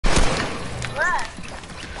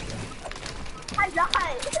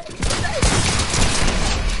died.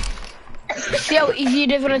 See how easy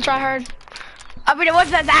it is when I try hard? I mean, it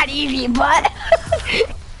wasn't that easy, but...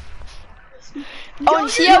 Oh, and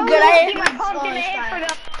see how good I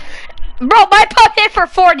am? Bro, my pump hit for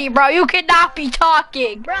 40, bro. You cannot be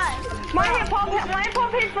talking. Bruh. My pump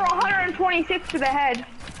hit for 126 to the head.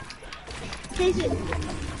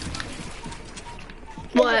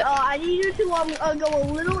 What? I need you to go a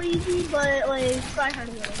little easy, but like try hard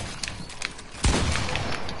a little.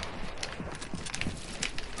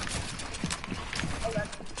 Okay.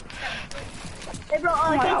 Hey bro, I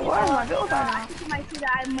think you might see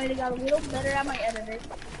that I might have got a little better at my editing.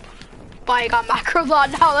 But I got macros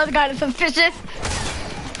on now. That guy is suspicious.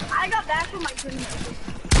 I got back from my gym.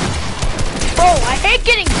 Bro, I hate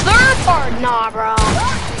getting third party. Nah, bro.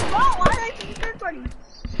 Bro, why did I think third party?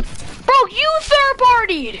 Bro, you third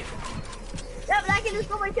partied. Yeah, but I can just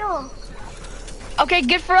go my kill. Okay,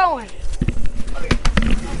 good for Owen.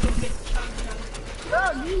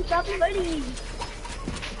 Bro, dude, stop inviting me.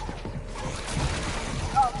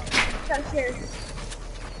 Oh, kind of scared.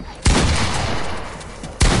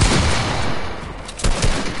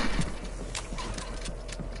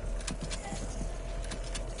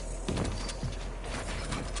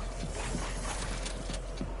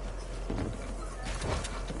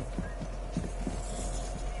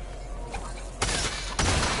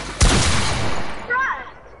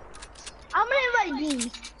 I'm gonna invite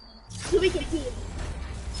Dean so we can team.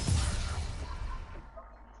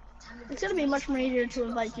 It's gonna be much more easier to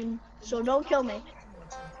invite Dean, so don't kill me.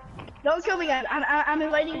 Don't kill me, guys. I'm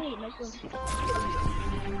inviting Dean.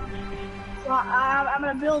 So I'm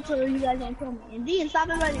gonna build so you guys don't kill me. And Dean, stop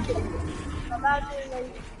inviting me. I'm about to invite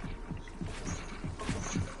you.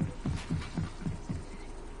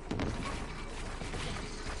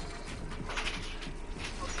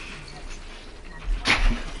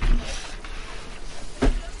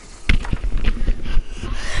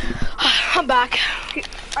 I'm back.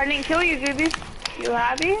 I didn't kill you, Gooby. You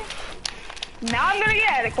happy? Now I'm gonna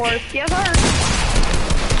get it, of course. Yes, sir.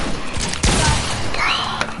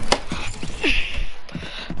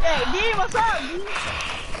 Hey, Dean, what's up, Dean?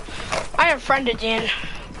 I unfriended Dean.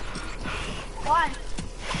 Why?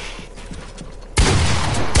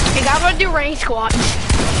 Hey, I'm gonna do rank squads.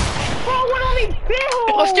 Bro, what on me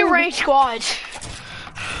build? Let's do rank squads.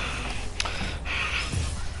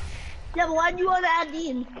 Yeah, but why'd you want to add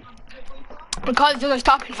Dean? Because he's gonna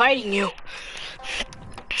stop inviting you.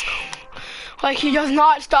 Like, he does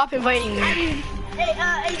not stop inviting me.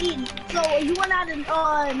 Hey, Dean, so you want to add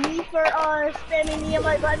me for spamming the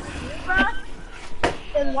invite button, bruh?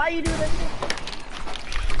 And why you do this?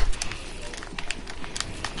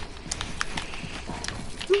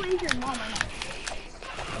 Who is your mom right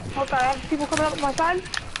now? Okay, I have people coming up on my side.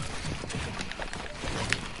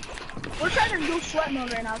 We're trying to do sweat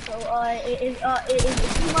mode right now, so if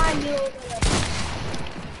you mind,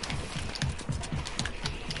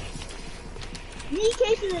 me,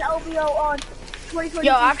 Casey, and LBO on 2020.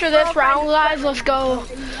 Yo, after this round, guys, let's go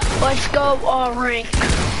rank.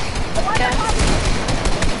 Okay.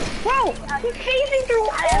 Bro, he's phasing through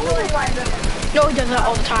all of them. No, he does that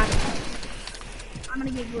all the time. I'm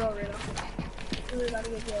gonna get Grow right now. Really about to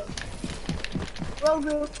get Grow.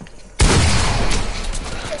 Grow.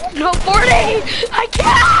 No, 40! I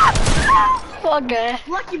can't! Okay.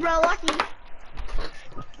 Lucky, bro, lucky.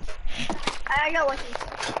 I got lucky.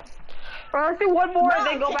 Bro, let's do one more and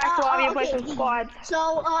then go okay, back to lobby and play okay, some squads.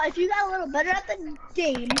 So, if you got a little better at the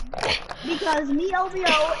game, because me,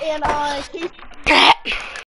 LVO, and Casey